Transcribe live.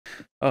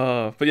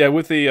But yeah,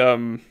 with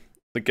the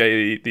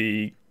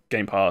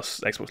Game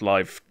Pass Xbox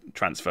Live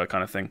transfer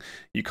kind of thing,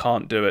 you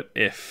can't do it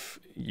if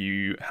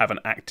you have an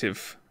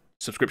active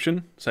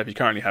subscription. So if you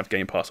currently have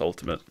Game Pass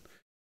Ultimate,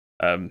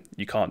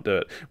 you can't do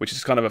it. Which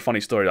is kind of a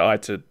funny story. I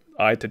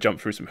had to jump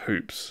through some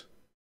hoops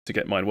to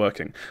get mine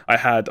working.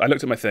 I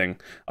looked at my thing.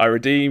 I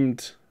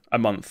redeemed a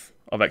month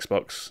of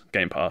Xbox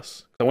Game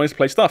Pass. I wanted to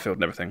play Starfield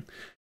and everything,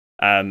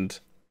 and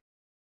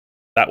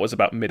that was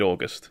about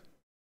mid-August.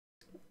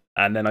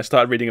 And then I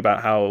started reading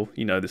about how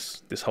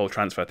this whole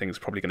transfer thing is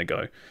probably going to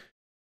go.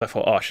 I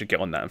thought, I should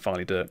get on that and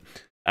finally do it.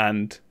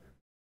 And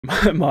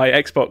my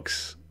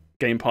Xbox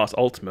Game Pass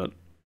Ultimate,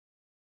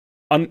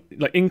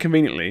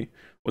 inconveniently,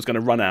 was going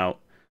to run out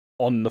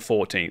on the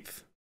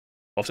 14th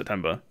of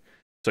September.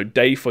 So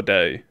day for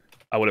day,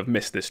 I would have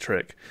missed this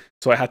trick.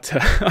 So I went through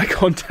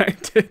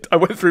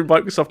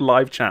Microsoft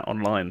Live Chat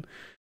online,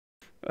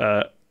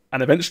 and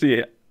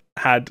eventually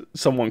had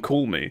someone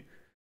call me.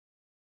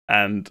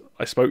 And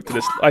I spoke to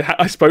this.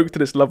 I spoke to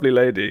this lovely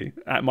lady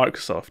at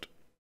Microsoft,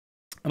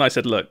 and I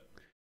said, "Look,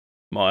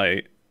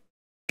 my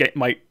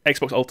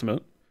Xbox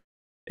Ultimate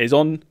is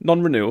on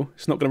non-renewal.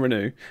 It's not going to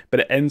renew, but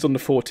it ends on the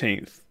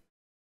 14th.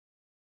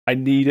 I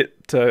need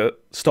it to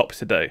stop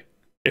today,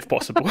 if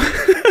possible."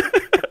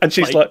 And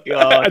she's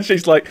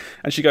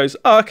and she goes,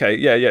 "Oh, okay,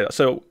 yeah.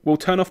 So we'll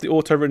turn off the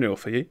auto renewal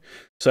for you,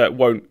 so it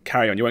won't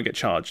carry on. You won't get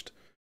charged."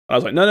 And I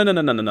was like, "No.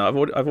 I've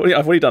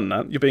already done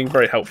that. You're being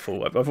very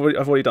helpful. I've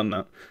already done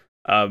that.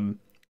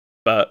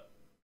 But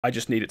I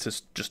just need it to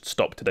just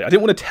stop today." I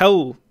didn't want to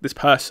tell this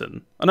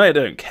person. I know I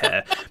don't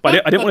care,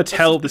 but I didn't want to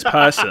tell this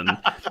person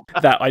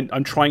that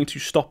I'm trying to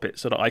stop it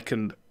so that I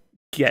can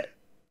get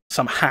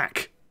some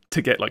hack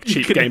to get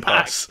cheap Game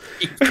Pass.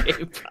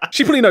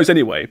 She probably knows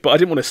anyway, but I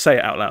didn't want to say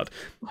it out loud.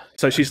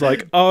 So she's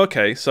like, "Oh,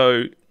 okay.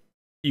 So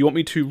you want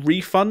me to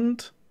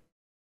refund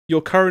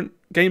your current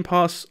Game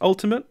Pass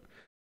Ultimate?"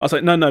 I was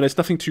like, no, there's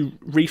nothing to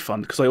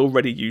refund because I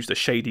already used a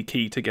shady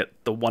key to get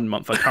the 1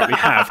 month I currently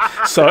have.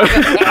 So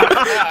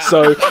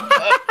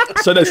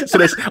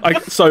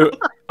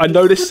I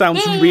know this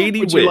sounds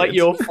really weird. Would you like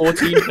your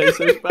 14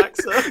 pesos back,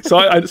 sir?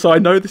 So I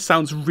know this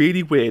sounds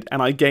really weird,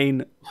 and I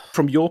gain,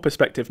 from your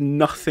perspective,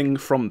 nothing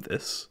from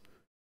this.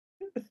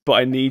 But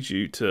I need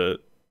you to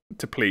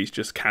please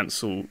just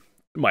cancel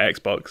my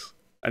Xbox.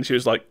 And she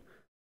was like,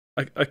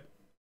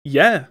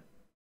 yeah,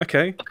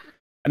 okay.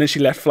 And then she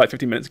left for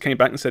 15 minutes, came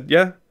back and said,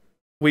 "Yeah,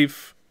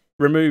 we've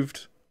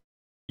removed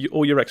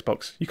all your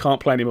Xbox. You can't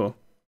play anymore."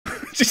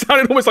 She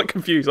sounded almost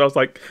confused. I was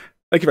like,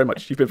 "Thank you very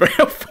much. You've been very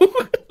helpful."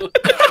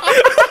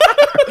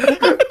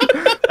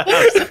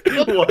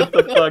 What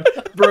the fuck?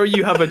 Bro,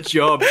 you have a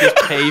job. Just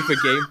pay for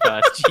Game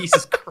Pass.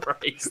 Jesus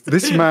Christ.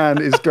 This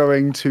man is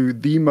going to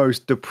the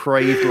most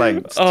depraved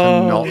lengths to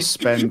not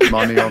spend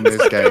money on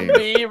this game.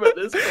 Meme at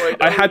this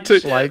point. I had to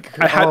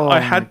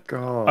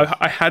God.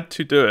 I had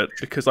to do it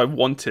because I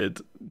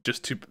wanted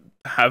just to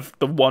have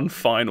the one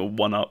final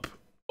one-up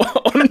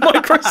on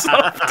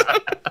Microsoft.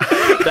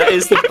 That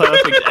is the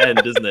perfect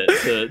end, isn't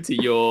it? To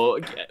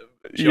your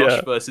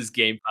Josh versus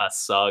Game Pass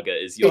saga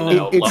is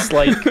your it's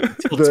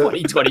till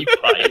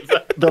 2025.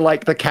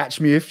 The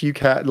catch me if you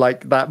can,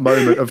 that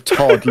moment of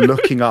Todd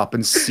looking up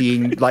and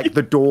seeing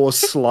the door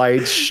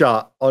slide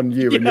shut on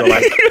you, and you're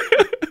like,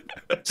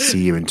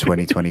 "See you in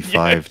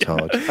 2025,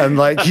 Todd." And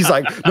he's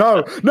like,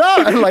 no,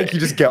 and you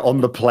just get on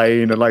the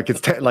plane, and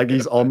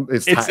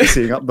it's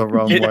taxiing up the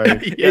wrong way.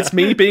 It's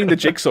me being the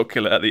jigsaw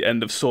killer at the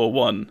end of Saw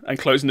 1 and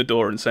closing the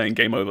door and saying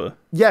 "Game over."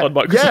 Yeah, on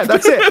Microsoft.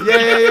 that's it.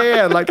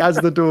 Yeah. As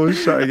the door's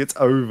shutting, it's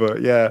over.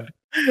 Yeah.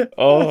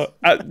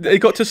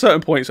 It got to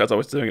certain points as I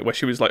was doing it where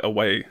she was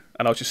away,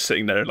 and I was just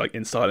sitting there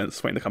in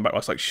silence waiting to come back. I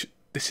was like,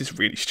 "This is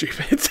really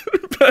stupid,"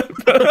 but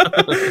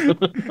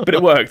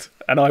it worked,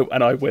 and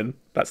I win.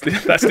 That's the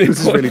This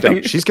is really thing.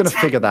 dumb. She's gonna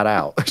figure that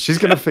out. She's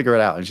gonna figure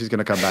it out, and she's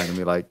gonna come back and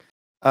be like,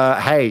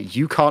 "Hey,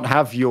 you can't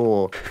have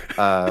your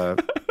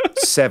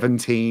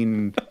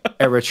 17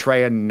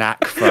 Eritrean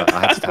nakfa." I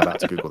had to tab out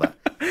to Google that.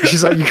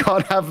 She's like, "You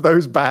can't have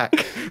those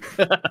back."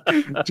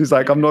 She's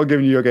like, "I'm not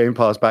giving you your Game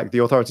Pass back. The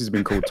authorities have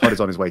been called. Todd is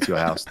on his way to your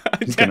house.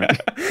 He's on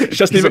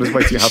his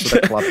way to your house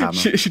with a club hammer."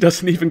 She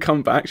doesn't even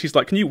come back. She's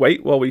like, "Can you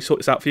wait while we sort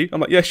this out for you?" I'm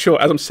like, "Yeah,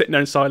 sure." As I'm sitting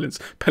there in silence,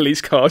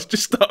 police cars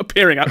just start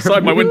appearing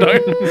outside my window.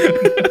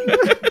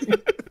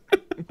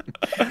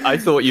 I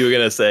thought you were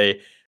going to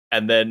say,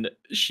 "And then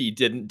she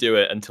didn't do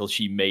it until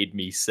she made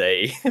me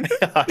say,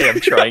 I am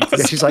trying to."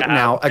 Yeah, she's like,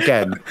 "Now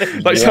again,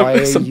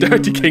 some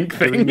dirty kink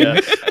thing." Yeah,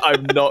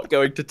 "I'm not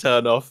going to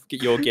turn off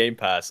your Game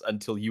Pass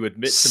until you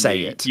admit to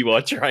me you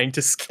are trying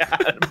to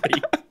scam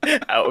me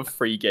out of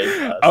free Game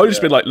Pass." I would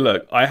just be like,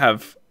 "Look, I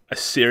have a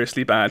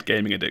seriously bad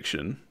gaming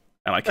addiction,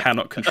 and I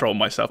cannot control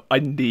myself. I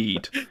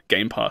need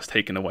Game Pass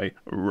taken away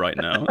right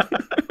now.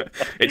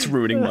 It's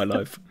ruining my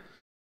life."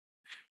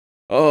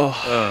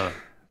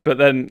 But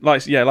then,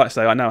 like I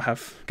say, I now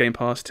have Game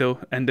Pass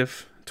till end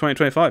of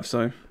 2025.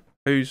 So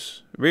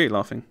who's really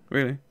laughing?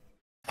 Really?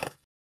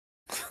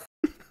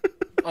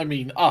 I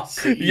mean,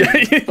 us. Yeah,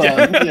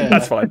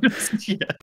 that's fine. Yeah.